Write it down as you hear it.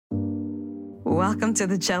Welcome to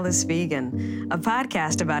The Jealous Vegan, a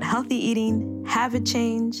podcast about healthy eating, habit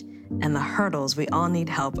change, and the hurdles we all need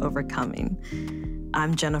help overcoming.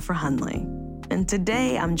 I'm Jennifer Hundley, and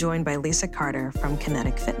today I'm joined by Lisa Carter from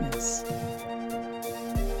Kinetic Fitness.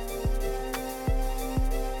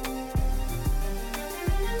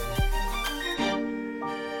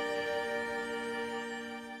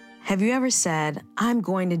 Have you ever said, I'm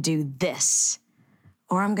going to do this,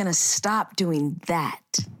 or I'm going to stop doing that?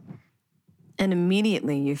 And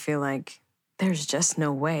immediately you feel like there's just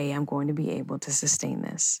no way I'm going to be able to sustain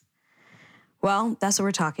this. Well, that's what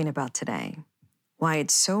we're talking about today. Why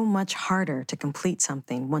it's so much harder to complete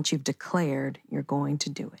something once you've declared you're going to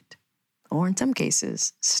do it. Or in some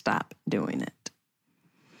cases, stop doing it.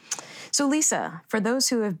 So Lisa, for those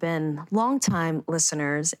who have been longtime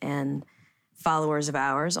listeners and followers of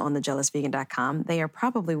ours on thejealousvegan.com, they are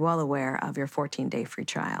probably well aware of your 14-day free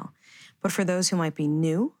trial. But for those who might be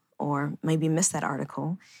new or maybe missed that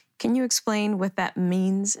article, can you explain what that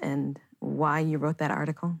means and why you wrote that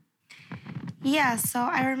article? Yeah, so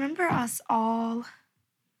I remember us all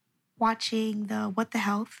watching the What the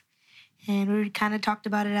Health, and we kind of talked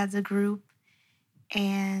about it as a group.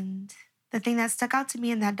 And the thing that stuck out to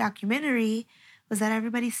me in that documentary was that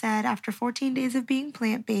everybody said after 14 days of being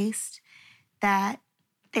plant-based that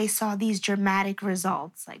they saw these dramatic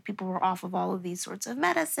results. Like people were off of all of these sorts of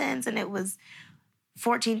medicines, and it was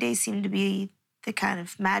 14 days seemed to be the kind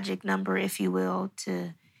of magic number, if you will,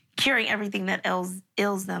 to curing everything that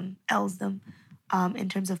ails them in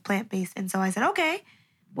terms of plant-based. And so I said, okay,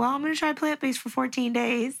 well, I'm going to try plant-based for 14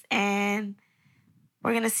 days, and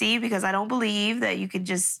we're going to see, because I don't believe that you could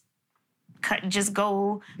just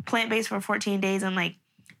go plant-based for 14 days. And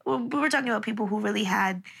we were talking about people who really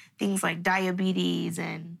had things like diabetes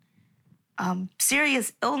and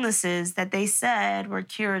serious illnesses that they said were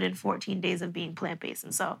cured in 14 days of being plant-based.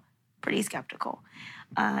 And so pretty skeptical.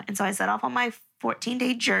 And so I set off on my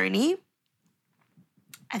 14-day journey.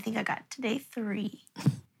 I think I got to day 3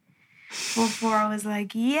 before I was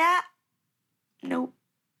like, yeah, nope,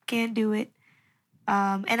 can't do it.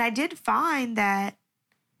 And I did find that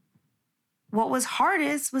what was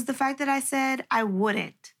hardest was the fact that I said I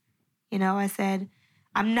wouldn't. I said,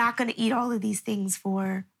 I'm not going to eat all of these things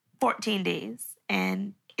for 14 days.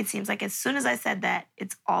 And it seems like as soon as I said that,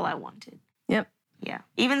 it's all I wanted. Yep. Yeah.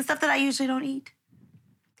 Even stuff that I usually don't eat.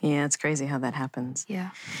 Yeah, it's crazy how that happens.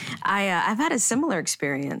 Yeah. I've had a similar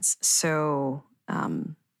experience. So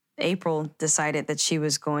April decided that she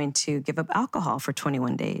was going to give up alcohol for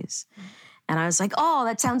 21 days. And I was like, oh,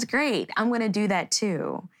 that sounds great. I'm going to do that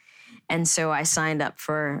too. And so I signed up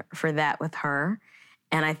for that with her.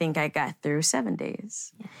 And I think I got through 7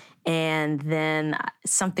 days. Yeah. And then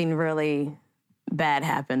something really bad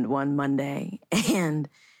happened one Monday. And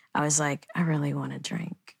I was like, I really want to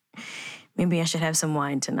drink. Maybe I should have some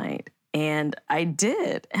wine tonight. And I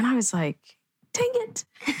did. And I was like, dang it.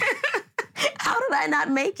 How did I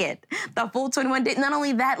not make it? The full 21 days. Not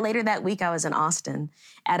only that, later that week I was in Austin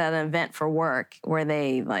at an event for work where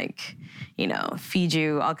they feed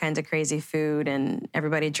you all kinds of crazy food and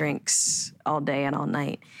everybody drinks all day and all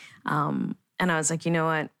night. And I was like, you know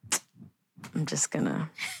what? I'm just gonna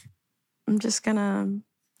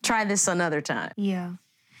try this another time. Yeah.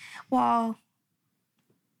 Well,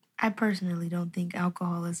 I personally don't think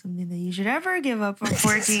alcohol is something that you should ever give up for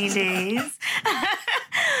 14 days.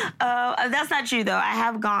 That's not true, though. I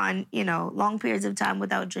have gone, long periods of time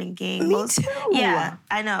without drinking. Me too. Yeah,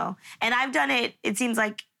 I know. And I've done it seems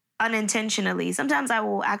like unintentionally. Sometimes I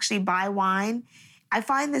will actually buy wine. I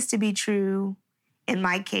find this to be true in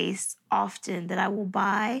my case often, that I will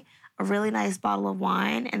buy a really nice bottle of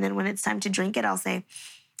wine, and then when it's time to drink it, I'll say,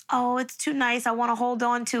 oh, it's too nice. I want to hold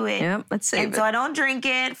on to it. Yep, let's save it. So I don't drink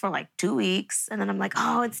it for 2 weeks. And then I'm like,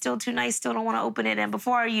 oh, it's still too nice. Still don't want to open it. And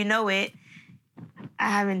before you know it, I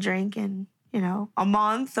haven't drank in, a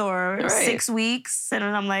month or 6 weeks. And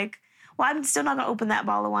then I'm like, well, I'm still not going to open that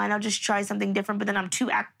bottle of wine. I'll just try something different. But then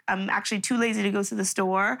I'm actually too lazy to go to the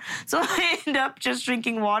store. So I end up just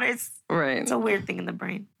drinking water. It's a weird thing in the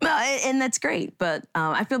brain. No, and that's great. But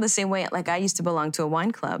I feel the same way. I used to belong to a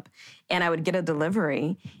wine club, and I would get a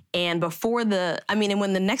delivery. And when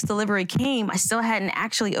the next delivery came, I still hadn't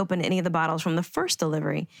actually opened any of the bottles from the first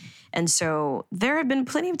delivery. And so there have been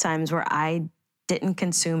plenty of times where I didn't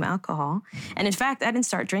consume alcohol. And in fact, I didn't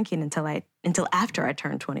start drinking until after I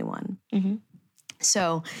turned 21. Mm-hmm.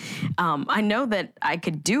 So I know that I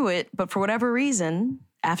could do it, but for whatever reason,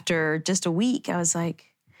 after just a week, I was like,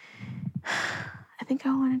 I think I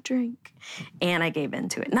want to drink. And I gave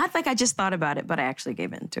into it. Not like I just thought about it, but I actually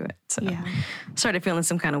gave into it. So I started feeling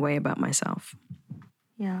some kind of way about myself.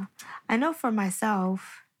 Yeah. I know for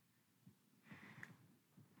myself,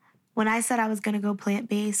 when I said I was going to go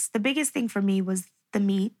plant-based, the biggest thing for me was the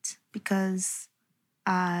meat because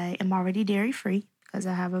I am already dairy-free because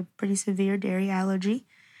I have a pretty severe dairy allergy.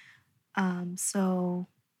 So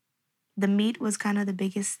the meat was kind of the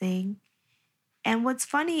biggest thing. And what's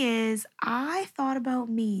funny is I thought about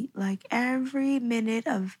meat like every minute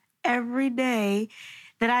of every day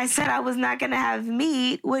that I said I was not going to have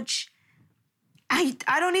meat, which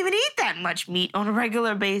I don't even eat that much meat on a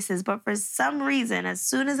regular basis. But for some reason, as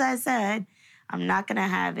soon as I said I'm not going to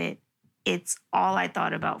have it, it's all I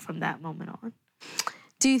thought about from that moment on.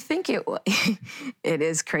 Do you think it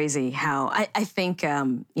is crazy how I think,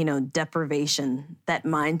 deprivation, that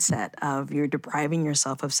mindset of you're depriving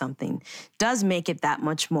yourself of something does make it that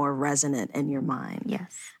much more resonant in your mind.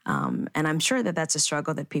 Yes. And I'm sure that that's a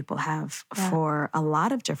struggle that people have for a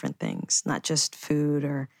lot of different things, not just food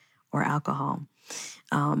or alcohol.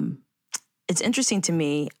 It's interesting to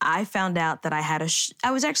me. I found out that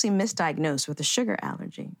I was actually misdiagnosed with a sugar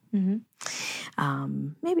allergy,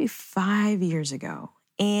 maybe 5 years ago.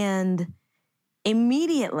 And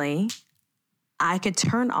immediately, I could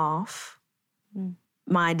turn off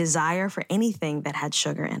my desire for anything that had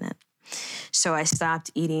sugar in it. So I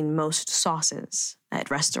stopped eating most sauces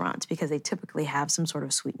at restaurants because they typically have some sort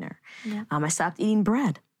of sweetener. Yeah. I stopped eating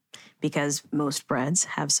bread because most breads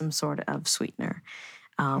have some sort of sweetener.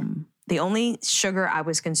 The only sugar I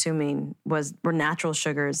was consuming were natural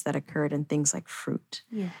sugars that occurred in things like fruit,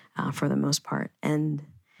 for the most part. And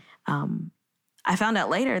I found out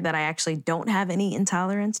later that I actually don't have any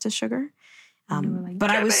intolerance to sugar. But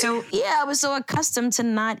I was so accustomed to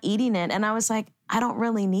not eating it. And I was like, I don't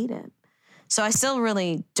really need it. So I still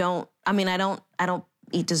really don't. I mean, I don't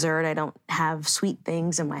eat dessert. I don't have sweet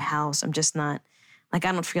things in my house. I'm just not, like,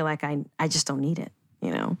 I don't feel like I just don't need it,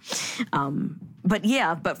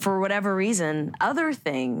 But for whatever reason, other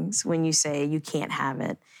things, when you say you can't have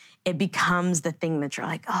it, it becomes the thing that you're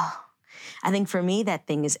like, oh. I think for me, that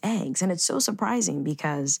thing is eggs. And it's so surprising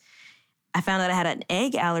because I found out I had an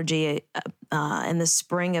egg allergy in the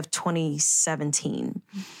spring of 2017.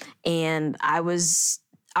 And I was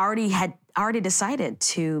already decided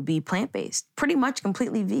to be plant-based, pretty much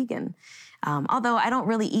completely vegan. Although I don't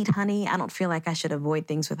really eat honey. I don't feel like I should avoid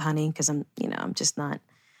things with honey because I'm just not,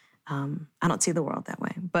 I don't see the world that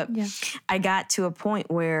way. But I got to a point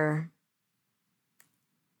where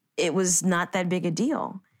it was not that big a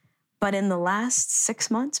deal. But in the last 6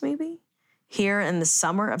 months, maybe, here in the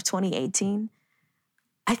summer of 2018,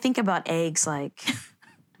 I think about eggs like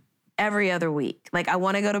every other week. Like I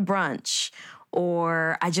want to go to brunch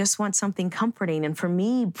or I just want something comforting. And for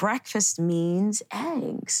me, breakfast means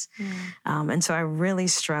eggs. And so I really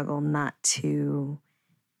struggle not to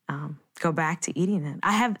go back to eating it.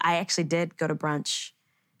 I actually did go to brunch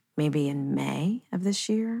maybe in May of this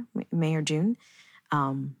year, May or June.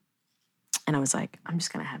 And I was like, I'm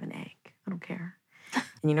just going to have an egg. I don't care.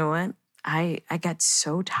 And you know what? I got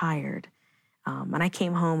so tired. And I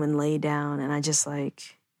came home and laid down and I just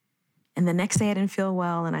and the next day I didn't feel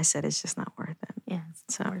well. And I said, it's just not worth it. Yeah,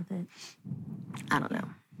 it's not worth it. I don't know.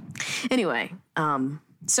 Anyway,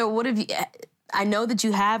 so what have you, I know that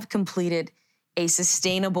you have completed a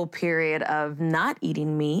sustainable period of not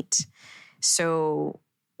eating meat. So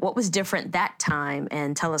what was different that time?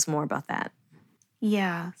 And tell us more about that.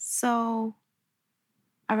 Yeah, so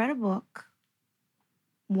I read a book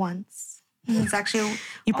once. It's actually...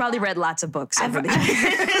 You probably read lots of books over the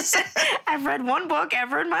years. I've read one book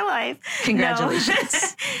ever in my life.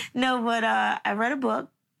 Congratulations. No, but I read a book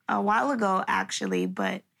a while ago, actually,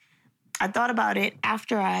 but I thought about it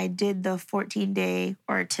after I did the 14-day,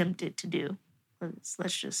 or attempted to do.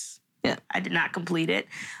 Let's just... Yeah. I did not complete it.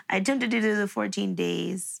 I attempted to do the 14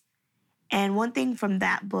 days. And one thing from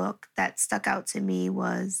that book that stuck out to me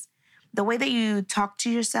was the way that you talk to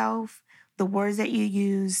yourself, the words that you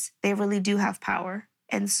use, they really do have power.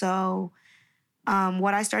 And so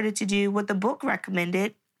what I started to do, what the book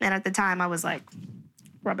recommended, and at the time I was like,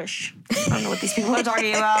 rubbish. I don't know what these people are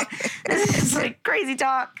talking about. It's like crazy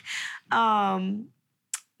talk. But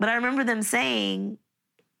I remember them saying,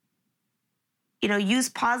 use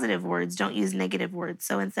positive words, don't use negative words.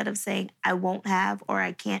 So instead of saying, I won't have or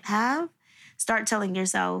I can't have, start telling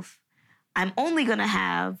yourself, I'm only going to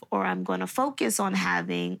have, or I'm going to focus on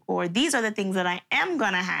having, or these are the things that I am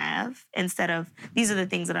going to have, instead of these are the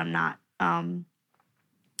things that I'm not. And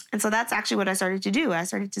so that's actually what I started to do. I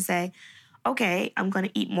started to say, okay, I'm going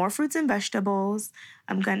to eat more fruits and vegetables.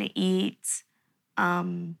 I'm going to eat,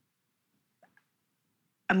 I'm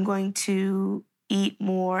going to eat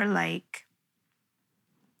more like,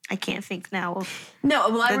 I can't think now of I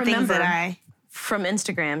remember things that I from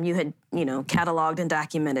Instagram, you had, cataloged and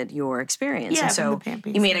documented your experience. Yeah, and from the so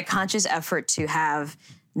plant-based. you made a conscious effort to have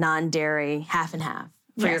non-dairy half and half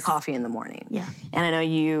for your Yes. coffee in the morning. Yeah. And I know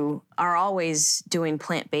you are always doing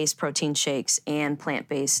plant-based protein shakes and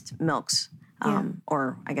plant-based milks.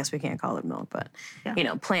 Or I guess we can't call it milk, but,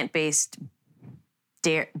 plant-based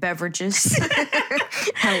beverages. I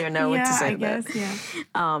don't even know what to say to that. Yeah.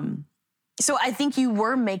 So I think you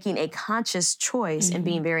were making a conscious choice and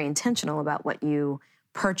being very intentional about what you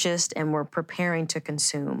purchased and were preparing to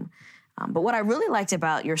consume. But what I really liked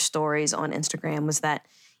about your stories on Instagram was that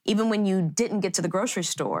even when you didn't get to the grocery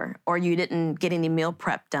store or you didn't get any meal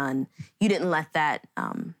prep done, you didn't let that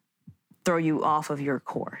throw you off of your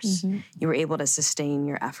course. You were able to sustain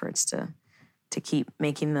your efforts to keep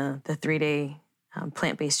making the 3-day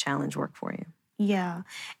plant-based challenge work for you. Yeah.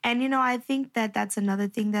 And, I think that that's another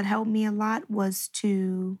thing that helped me a lot was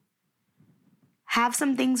to have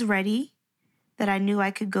some things ready that I knew I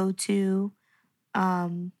could go to,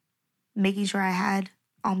 making sure I had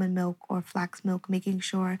almond milk or flax milk, making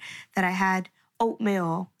sure that I had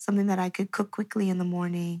oatmeal, something that I could cook quickly in the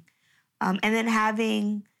morning. And then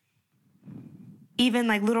having even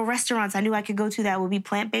like little restaurants I knew I could go to that would be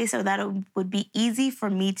plant-based, so that it would be easy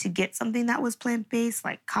for me to get something that was plant-based,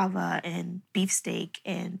 like kava and beefsteak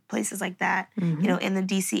and places like that, in the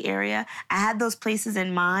DC area. I had those places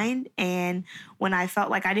in mind, and when I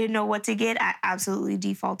felt like I didn't know what to get, I absolutely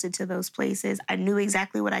defaulted to those places. I knew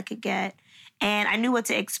exactly what I could get, and I knew what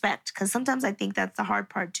to expect, because sometimes I think that's the hard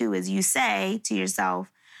part too, is you say to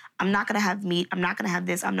yourself, I'm not going to have meat, I'm not going to have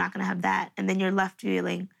this, I'm not going to have that, and then you're left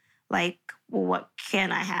feeling like, well, what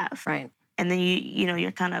can I have? Right. And then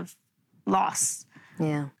you're kind of lost.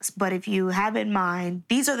 Yeah. But if you have in mind,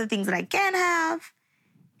 these are the things that I can have,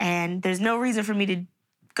 and there's no reason for me to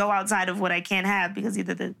go outside of what I can have, because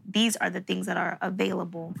these are the things that are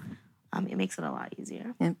available, it makes it a lot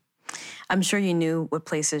easier. Yeah. I'm sure you knew what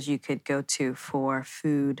places you could go to for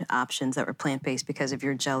food options that were plant-based because of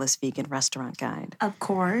your jealous vegan restaurant guide. Of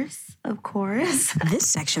course. This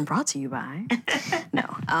section brought to you by.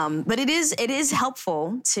 No. But it is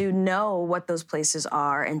helpful to know what those places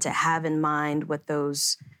are and to have in mind what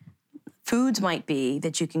those foods might be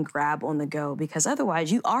that you can grab on the go, because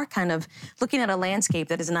otherwise you are kind of looking at a landscape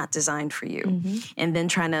that is not designed for you and then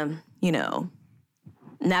trying to,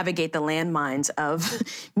 navigate the landmines of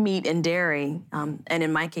meat and dairy, and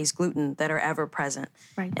in my case, gluten, that are ever present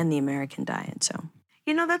in the American diet. So,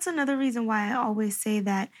 that's another reason why I always say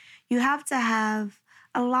that you have to have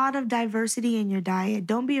a lot of diversity in your diet.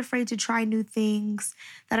 Don't be afraid to try new things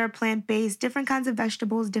that are plant-based, different kinds of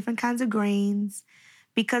vegetables, different kinds of grains,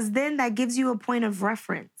 because then that gives you a point of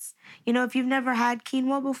reference. If you've never had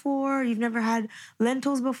quinoa before, you've never had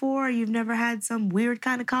lentils before, you've never had some weird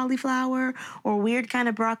kind of cauliflower or weird kind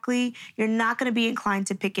of broccoli, you're not going to be inclined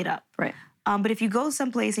to pick it up. Right. But if you go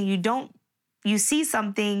someplace and you see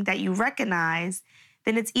something that you recognize,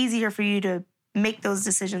 then it's easier for you to make those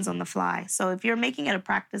decisions on the fly. So if you're making it a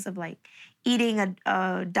practice of like eating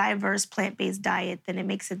a diverse plant-based diet, then it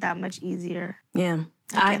makes it that much easier. Yeah.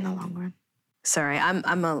 In the long run. Sorry,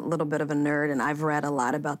 I'm a little bit of a nerd, and I've read a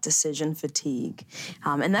lot about decision fatigue.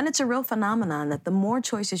 And then it's a real phenomenon that the more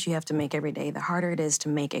choices you have to make every day, the harder it is to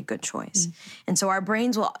make a good choice. And so our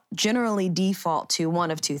brains will generally default to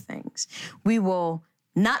one of two things. We will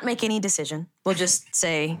not make any decision. We'll just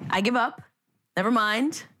say, I give up, never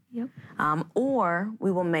mind. Yep. Or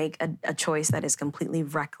we will make a choice that is completely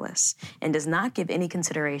reckless and does not give any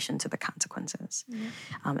consideration to the consequences. Yep.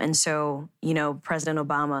 And so, President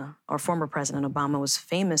Obama, or former President Obama, was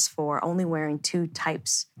famous for only wearing two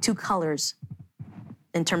colors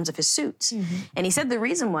in terms of his suits. And he said the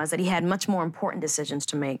reason was that he had much more important decisions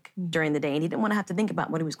to make during the day, and he didn't want to have to think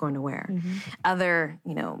about what he was going to wear. Other,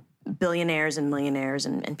 billionaires and millionaires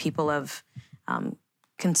and people of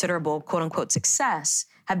considerable, quote unquote, success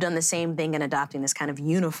have done the same thing in adopting this kind of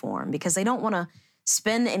uniform because they don't want to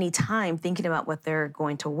spend any time thinking about what they're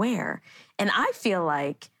going to wear. And I feel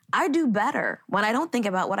like I do better when I don't think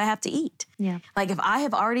about what I have to eat. Yeah. Like if I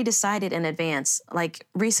have already decided in advance, like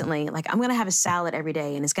recently, like I'm going to have a salad every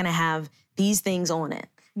day and it's going to have these things on it,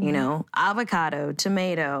 avocado,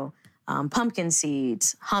 tomato, pumpkin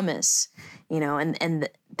seeds, hummus, and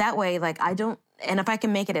that way, like and if I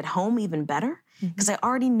can make it at home, even better, because I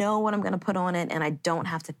already know what I'm going to put on it and I don't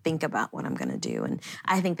have to think about what I'm going to do. And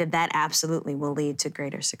I think that absolutely will lead to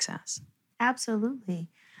greater success. Absolutely.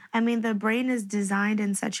 I mean, the brain is designed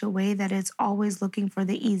in such a way that it's always looking for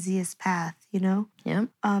the easiest path, Yeah.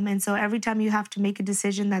 And so every time you have to make a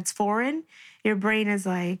decision that's foreign, your brain is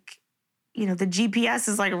like, the GPS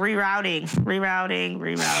is like rerouting.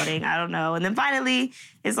 I don't know. And then finally,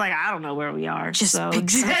 it's like, I don't know where we are. Just pick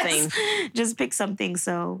something. Just pick something.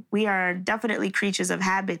 So we are definitely creatures of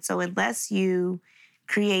habit. So unless you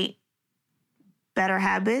create better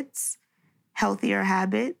habits, healthier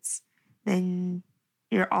habits, then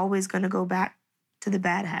you're always going to go back to the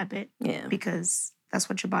bad habit. Yeah. Because that's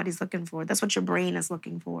what your body's looking for. That's what your brain is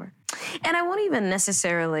looking for. And I won't even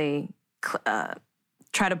necessarily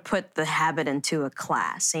try to put the habit into a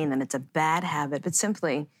class, saying that it's a bad habit, but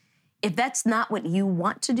simply, if that's not what you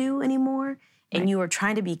want to do anymore, and you are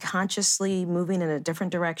trying to be consciously moving in a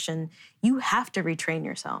different direction, you have to retrain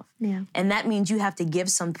yourself. Yeah. And that means you have to give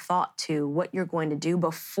some thought to what you're going to do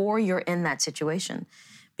before you're in that situation.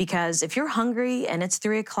 Because if you're hungry and it's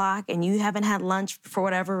 3:00 and you haven't had lunch for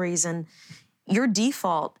whatever reason, your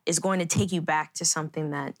default is going to take you back to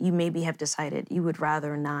something that you maybe have decided you would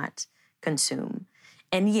rather not consume.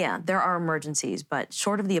 And yeah, there are emergencies, but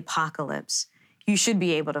short of the apocalypse, you should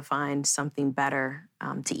be able to find something better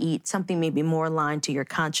to eat, something maybe more aligned to your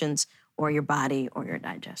conscience or your body or your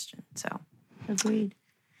digestion. So, agreed.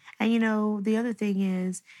 And the other thing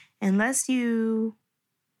is, unless you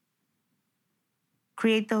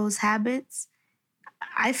create those habits,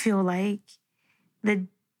 I feel like the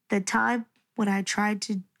time when I tried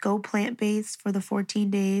to go plant-based for the 14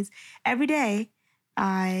 days, every day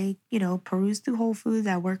I, perused through Whole Foods.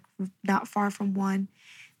 I work not far from one.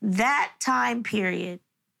 That time period,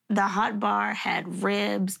 the hot bar had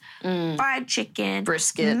ribs, fried chicken,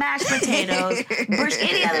 brisket, mashed potatoes.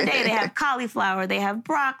 Any other day, they have cauliflower, they have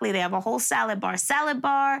broccoli, they have a whole salad bar. Salad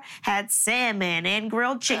bar had salmon and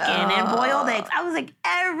grilled chicken and boiled eggs. I was like,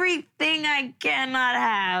 everything I cannot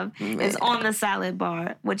have is on the salad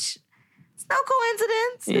bar, which is no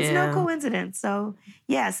coincidence. Yeah. It's no coincidence. So,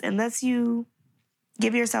 yes, unless you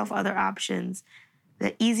give yourself other options,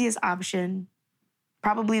 the easiest option,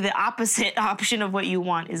 probably the opposite option of what you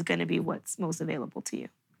want, is going to be what's most available to you.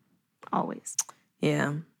 Always.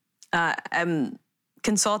 Yeah. I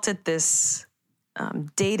consulted this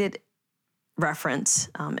dated reference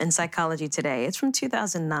in Psychology Today. It's from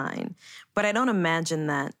 2009, but I don't imagine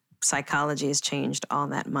that psychology has changed all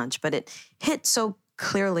that much. But it hit so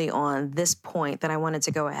clearly on this point that I wanted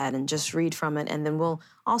to go ahead and just read from it, and then we'll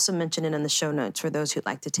also mention it in the show notes for those who'd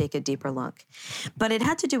like to take a deeper look. But it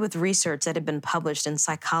had to do with research that had been published in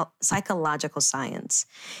psychological science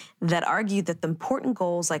that argued that the important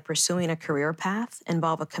goals like pursuing a career path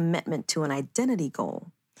involve a commitment to an identity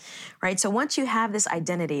goal, right? So once you have this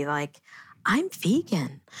identity, like I'm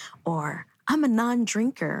vegan or I'm a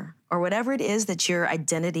non-drinker or whatever it is that your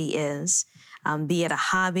identity is, be it a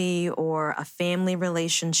hobby or a family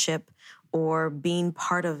relationship or being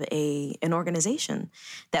part of an organization,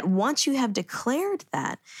 that once you have declared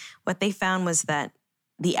that, what they found was that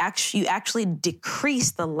you actually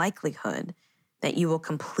decrease the likelihood that you will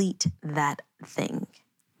complete that thing,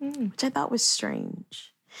 which I thought was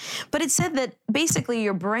strange. But it said that basically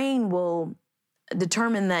your brain will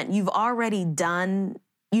determine that you've already done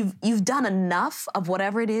You've done enough of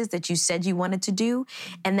whatever it is that you said you wanted to do,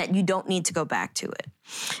 and that you don't need to go back to it.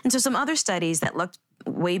 And so some other studies that looked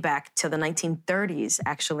way back to the 1930s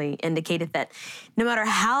actually indicated that no matter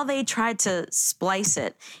how they tried to splice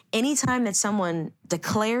it, anytime that someone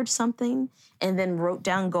declared something and then wrote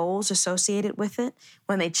down goals associated with it,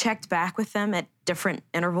 when they checked back with them at different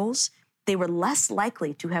intervals, they were less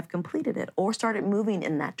likely to have completed it or started moving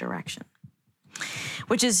in that direction.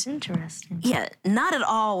 Which is interesting. Yeah, not at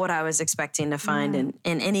all what I was expecting to find in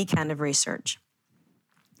any kind of research.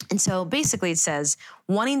 And so basically it says,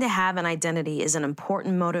 wanting to have an identity is an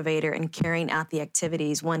important motivator in carrying out the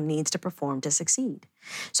activities one needs to perform to succeed.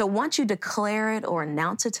 So once you declare it or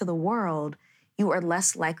announce it to the world, you are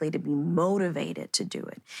less likely to be motivated to do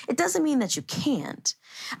it. It doesn't mean that you can't,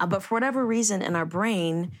 but for whatever reason in our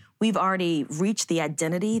brain, we've already reached the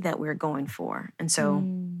identity that we're going for. And so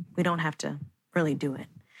we don't have to really do it.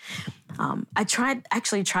 I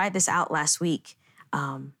tried this out last week.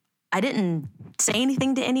 I didn't say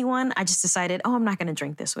anything to anyone. I just decided, I'm not going to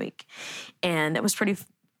drink this week. And it was pretty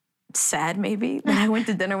sad maybe that I went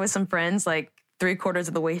to dinner with some friends like 3/4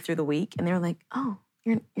 of the way through the week. And they were like, oh,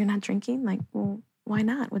 you're not drinking? Like, well, why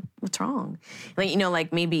not? What's wrong?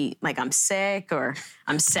 Like maybe like I'm sick or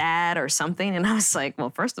I'm sad or something. And I was like,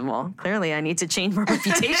 well, first of all, clearly I need to change my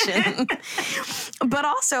reputation. But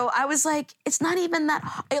also I was like, it's not even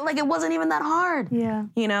that, it wasn't even that hard. Yeah.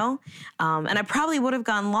 And I probably would have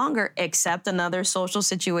gone longer, except another social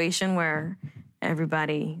situation where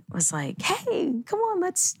everybody was like, hey, come on,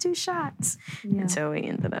 let's do shots. Yeah. And so we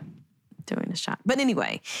ended up doing a shot. But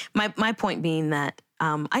anyway, my point being that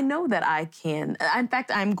I know that I can. In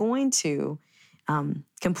fact, I'm going to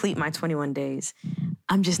complete my 21 days.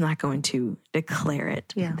 I'm just not going to declare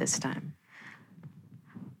it this time.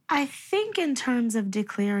 I think in terms of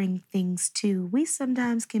declaring things too, we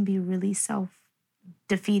sometimes can be really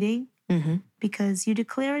self-defeating because you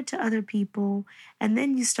declare it to other people and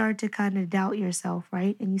then you start to kind of doubt yourself,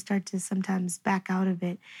 right? And you start to sometimes back out of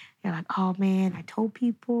it. You're like, oh man, I told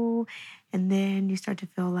people. And then you start to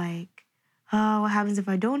feel like, oh, what happens if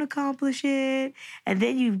I don't accomplish it? And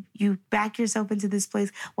then you back yourself into this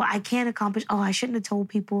place. Well, I can't accomplish. Oh, I shouldn't have told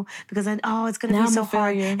people because it's going to be so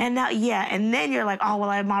hard. And now, and then you're like, oh, well,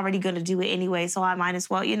 I'm already going to do it anyway, so I might as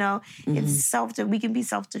well. It's we can be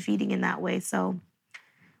self-defeating in that way. So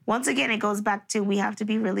once again, it goes back to we have to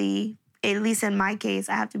be really, at least in my case,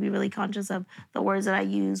 I have to be really conscious of the words that I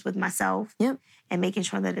use with myself and making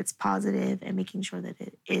sure that it's positive and making sure that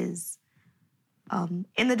it is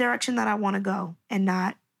in the direction that I want to go and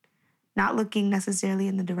not looking necessarily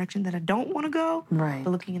in the direction that I don't want to go, right? But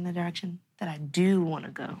looking in the direction that I do want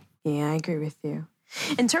to go. Yeah, I agree with you.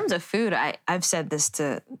 In terms of food, I've said this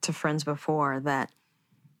to friends before that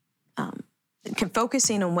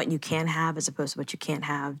focusing on what you can have as opposed to what you can't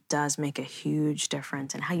have does make a huge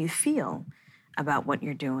difference in how you feel about what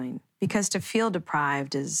you're doing. Because to feel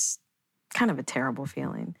deprived is kind of a terrible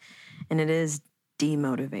feeling, and it is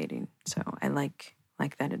demotivating. So I like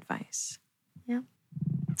that advice. Yeah.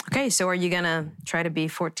 Okay, so are you gonna try to be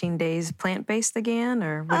 14 days plant-based again,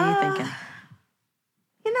 or what are you thinking?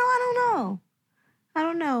 I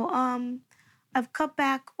don't know. I've cut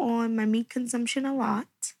back on my meat consumption a lot.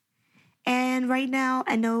 And right now,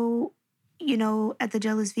 I know, at the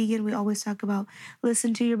Jealous Vegan, we always talk about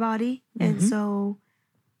listen to your body. And so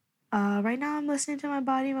right now I'm listening to my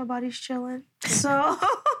body. My body's chilling. So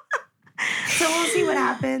so we'll see what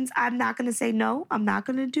happens. I'm not going to say no. I'm not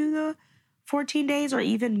going to do the 14 days or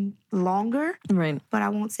even longer. Right. But I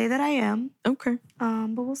won't say that I am. Okay.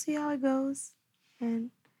 But we'll see how it goes.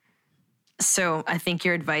 And so I think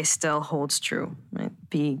your advice still holds true. Right?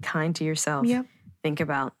 Be kind to yourself. Yep. Think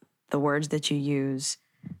about the words that you use.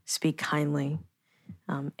 Speak kindly.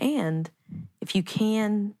 And if you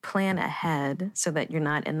can, plan ahead so that you're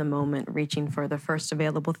not in the moment reaching for the first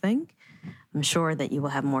available thing, I'm sure that you will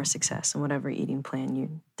have more success in whatever eating plan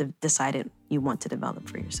you decided you want to develop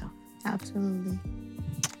for yourself. Absolutely.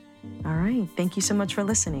 All right. Thank you so much for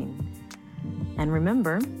listening. And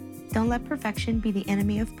remember, don't let perfection be the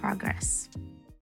enemy of progress.